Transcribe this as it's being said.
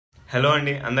Hello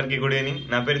అండి అందరికీ good evening.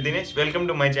 నా పేరు Dinesh. Welcome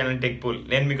to my channel tech pool.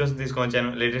 నేను మీకోసం తీసుకొచ్చాను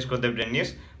లేటెస్ట్ కొత్త బ్రాండ్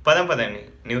న్యూస్. పదండి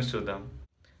న్యూస్ చూద్దాం.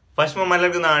 ఫస్ట్ మనం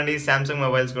మాట్లాడుకుందాం అండి సామ్సంగ్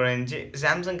మొబైల్స్ గురించి.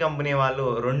 సామ్సంగ్ కంపెనీ వాళ్ళు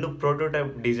 2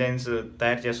 ప్రోటోటైప్ డిజైన్స్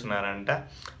తయారు చేస్తున్నారంట.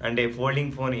 అంటే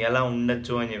ఫోల్డింగ్ ఫోన్ ఎలా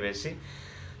ఉండొచ్చు అని చెప్పేసి.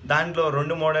 దాంట్లో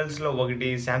 2 మోడల్స్లో ఒకటి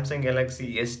సామ్సంగ్ గెలాక్సీ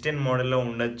S10 మోడల్లో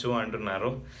ఉండొచ్చు అంటున్నారు.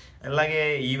 అలాగే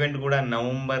ఈవెంట్ కూడా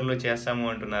నవంబర్లో చేస్తాము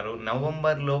అంటున్నారు.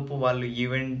 నవంబర్ లోపు వాళ్ళు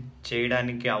ఈవెంట్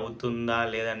చేయడానికి అవుతుందా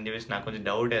లేదా అని చెప్పేసి నాకు కొంచెం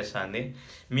డౌట్ వేస్తుంది.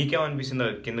 మీకేమనిపిస్తుందో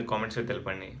కింద కామెంట్స్లో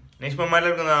తెలపండి. నెక్స్ట్ మనం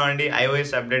మాట్లాడుకుందాం అండి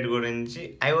iOS అప్డేట్ గురించి.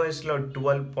 iOSలో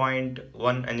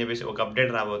 12.1 అని చెప్పేసి ఒక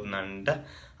అప్డేట్ రాబోతుందంట.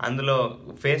 అందులో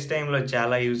ఫేస్ టైంలో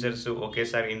చాలా యూజర్స్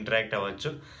ఒకేసారి ఇంటరాక్ట్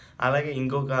అవ్వచ్చు. అలాగే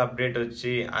ఇంకొక అప్డేట్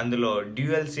వచ్చి అందులో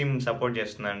డ్యూయల్ సిమ్ సపోర్ట్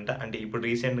చేస్తుందంట. అంటే ఇప్పుడు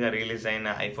రీసెంట్గా రిలీజ్ అయిన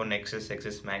ఐఫోన్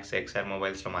XS మ్యాక్స్ XR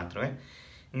మొబైల్స్లో మాత్రమే.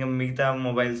 ఇంకా మిగతా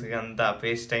మొబైల్స్కి అంతా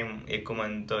ఫేస్ టైం ఎక్కువ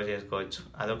మందితో చేసుకోవచ్చు.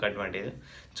 అదొక అడ్వాంటేజ్.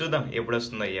 చూద్దాం ఎప్పుడు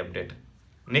వస్తుందో ఈ అప్డేట్.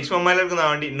 నెక్స్ట్ మొబైల్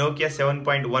అనుకుందామండి నోకియా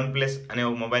 7.1 అనే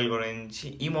ఒక మొబైల్ గురించి.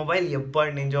 ఈ మొబైల్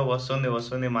ఎప్పటి నుంచో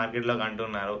వస్తుంది మార్కెట్లోకి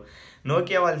అంటున్నారు.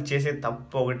 నోకియా వాళ్ళు చేసే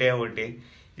తప్పు ఒకటి,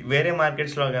 వేరే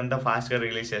మార్కెట్స్లోకి అంతా ఫాస్ట్గా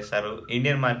రిలీజ్ చేస్తారు,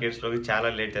 ఇండియన్ మార్కెట్స్లోకి చాలా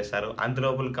లేట్ చేస్తారు.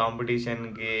 అంతలోపల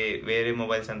కాంపిటీషన్కి వేరే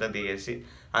మొబైల్స్ అంతా దిగేసి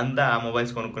అంతా ఆ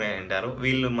మొబైల్స్ కొనుక్కునే అంటారు.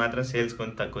 వీళ్ళు మాత్రం సేల్స్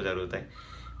కొంచెం తక్కువ జరుగుతాయి.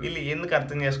 వీళ్ళు ఎందుకు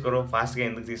అర్థం చేసుకోరో, ఫాస్ట్గా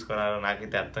ఎందుకు తీసుకున్నారో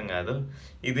నాకైతే అర్థం కాదు.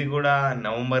 ఇది కూడా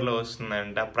నవంబర్లో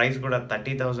వస్తుందంట. ప్రైస్ కూడా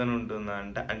 30,000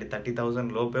 ఉంటుందంట. అంటే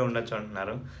 30,000 లోపే ఉండొచ్చు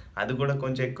అంటున్నారు. అది కూడా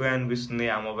కొంచెం ఎక్కువే అనిపిస్తుంది.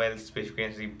 ఆ మొబైల్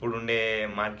స్పెసిఫికేషన్స్ ఇప్పుడుండే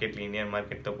మార్కెట్లు ఇండియన్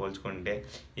మార్కెట్తో పోల్చుకుంటే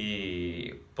ఈ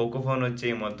పోకో ఫోన్ వచ్చి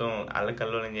మొత్తం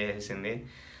అల్లకల్లోలం చేసేసింది.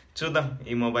 చూద్దాం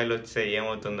ఈ మొబైల్ వస్తే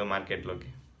ఏమవుతుందో మార్కెట్లోకి.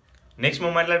 నెక్స్ట్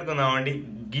మనం మాట్లాడుకుందామండి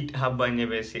గిట్ హబ్ అని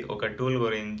చెప్పేసి ఒక టూల్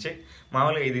గురించి.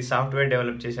 మామూలుగా ఇది సాఫ్ట్వేర్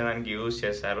డెవలప్ చేసేదానికి యూజ్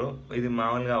చేస్తారు. ఇది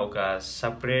మామూలుగా ఒక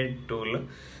సపరేట్ టూల్,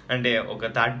 అంటే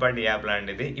ఒక థర్డ్ పార్టీ యాప్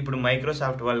లాంటిది. ఇప్పుడు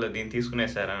మైక్రోసాఫ్ట్ వాళ్ళు దీన్ని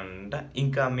తీసుకునేసారంట.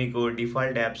 ఇంకా మీకు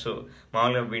డిఫాల్ట్ యాప్స్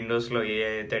మామూలుగా విండోస్లో ఏ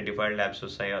అయితే డిఫాల్ట్ యాప్స్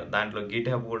వస్తాయో దాంట్లో గిట్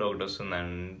హబ్ కూడా ఒకటి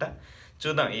వస్తుందంట.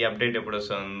 చూద్దాం ఈ అప్డేట్ ఎప్పుడు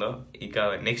వస్తుందో. ఇక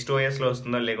నెక్స్ట్ OSలో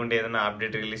వస్తుందో లేకుంటే ఏదైనా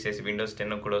అప్డేట్ రిలీజ్ చేసి విండోస్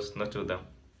 10 కూడా వస్తుందో చూద్దాం.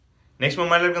 నెక్స్ట్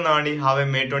మనం మాట్లాడుకుందాం అండి hauwei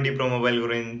mate20 Pro మొబైల్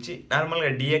గురించి. నార్మల్గా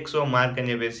DxO మార్క్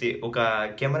అని చెప్పేసి ఒక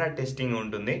కెమెరా టెస్టింగ్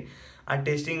ఉంటుంది. ఆ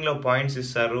టెస్టింగ్లో పాయింట్స్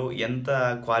ఇస్తారు. ఎంత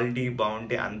క్వాలిటీ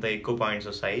బాగుంటే అంత ఎక్కువ పాయింట్స్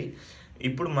వస్తాయి.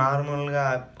 ఇప్పుడు నార్మల్గా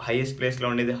హైయెస్ట్ ప్లేస్లో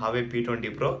ఉండేది hauwei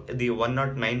P20 Pro. ఇది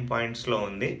 109 పాయింట్స్లో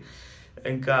ఉంది.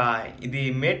 ఇంకా ఇది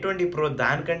mate20 Pro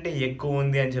దానికంటే ఎక్కువ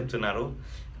ఉంది అని చెప్తున్నారు.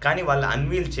 కానీ వాళ్ళు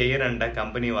అన్వీల్ చేయరంట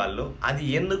కంపెనీ వాళ్ళు. అది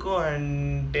ఎందుకు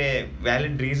అంటే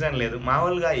వ్యాలిడ్ రీజన్ లేదు.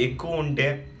 మామూలుగా ఎక్కువ ఉంటే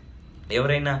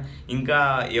ఎవరైనా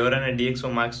DxO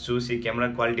మార్క్స్ చూసి కెమెరా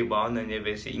క్వాలిటీ బాగుందని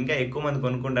చెప్పేసి ఇంకా ఎక్కువ మంది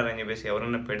కొనుక్కుంటారని చెప్పేసి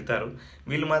ఎవరైనా పెడతారు.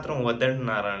 వీళ్ళు మాత్రం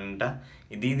వద్దంటున్నారంట.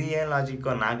 ఇది ఏం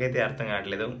లాజిక్కో నాకైతే అర్థం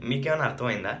కావట్లేదు. మీకేమైనా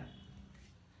అర్థమైందా?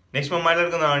 నెక్స్ట్ మనం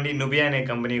మాట్లాడుకుందాం అండి నుబియా అనే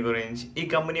కంపెనీ గురించి. ఈ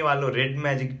కంపెనీ వాళ్ళు రెడ్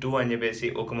మ్యాజిక్ 2 అని చెప్పేసి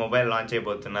ఒక మొబైల్ లాంచ్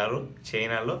అయిపోతున్నారు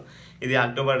చైనాలో. ఇది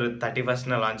అక్టోబర్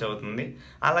 31న లాంచ్ అవుతుంది.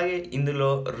 అలాగే ఇందులో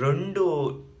 2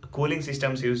 కూలింగ్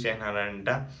సిస్టమ్స్ యూజ్ చేసినారంట.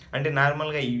 అంటే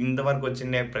నార్మల్గా ఇంతవరకు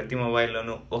వచ్చిన ప్రతి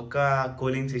మొబైల్లోనూ ఒక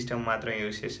కూలింగ్ సిస్టమ్ మాత్రం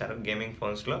యూజ్ చేశారు గేమింగ్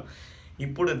ఫోన్స్లో.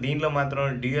 ఇప్పుడు దీంట్లో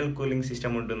మాత్రం డ్యూయల్ కూలింగ్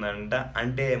సిస్టమ్ ఉంటుందంట.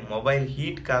 అంటే మొబైల్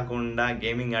హీట్ కాకుండా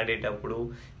గేమింగ్ ఆడేటప్పుడు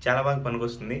చాలా బాగా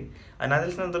పనికొస్తుంది. నాకు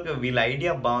తెలిసినంతవరకు వీళ్ళ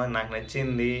ఐడియా బాగుంది, నాకు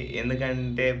నచ్చింది.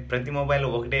 ఎందుకంటే ప్రతి మొబైల్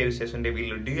ఒకటే యూజ్ చేస్తుంటే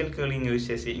వీళ్ళు డ్యూయల్ కూలింగ్ యూజ్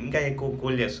చేసి ఇంకా ఎక్కువ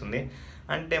కూల్ చేస్తుంది.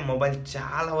 అంటే మొబైల్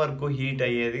చాలా వరకు హీట్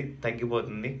అయ్యేది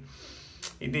తగ్గిపోతుంది.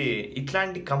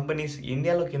 ఇట్లాంటి కంపెనీస్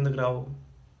ఇండియాలోకి ఎందుకు రావు?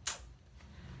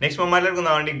 నెక్స్ట్ మనం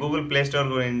మాట్లాడుకుందామండి గూగుల్ ప్లే స్టోర్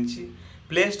గురించి.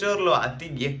 ప్లే స్టోర్లో అతి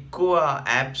ఎక్కువ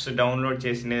యాప్స్ డౌన్లోడ్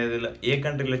చేసినది ఏ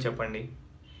కంట్రీలో చెప్పండి?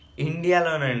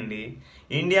 ఇండియాలోనండి.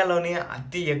 ఇండియాలోనే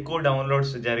అతి ఎక్కువ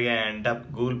డౌన్లోడ్స్ జరిగాయంట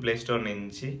గూగుల్ ప్లే స్టోర్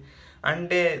నుంచి.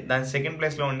 అంటే దాని సెకండ్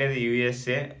ప్లేస్లో ఉండేది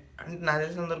USA. అంటే నాకు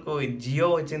తెలిసినంతవరకు జియో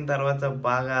వచ్చిన తర్వాత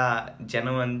బాగా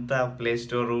జనం అంతా ప్లే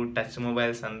స్టోరు టచ్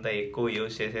మొబైల్స్ అంతా ఎక్కువ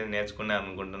యూజ్ చేసేది నేర్చుకున్నారు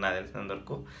అనుకుంటున్నా. నాకు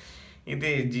తెలిసినంతవరకు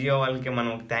ఇది జియో వాళ్ళకి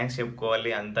మనం థ్యాంక్స్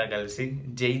చెప్పుకోవాలి అంతా కలిసి.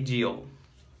 జై జియో.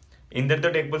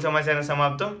 ఇంతటితో టెక్ పూల్ సమాచారం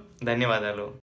సమాప్తం. ధన్యవాదాలు.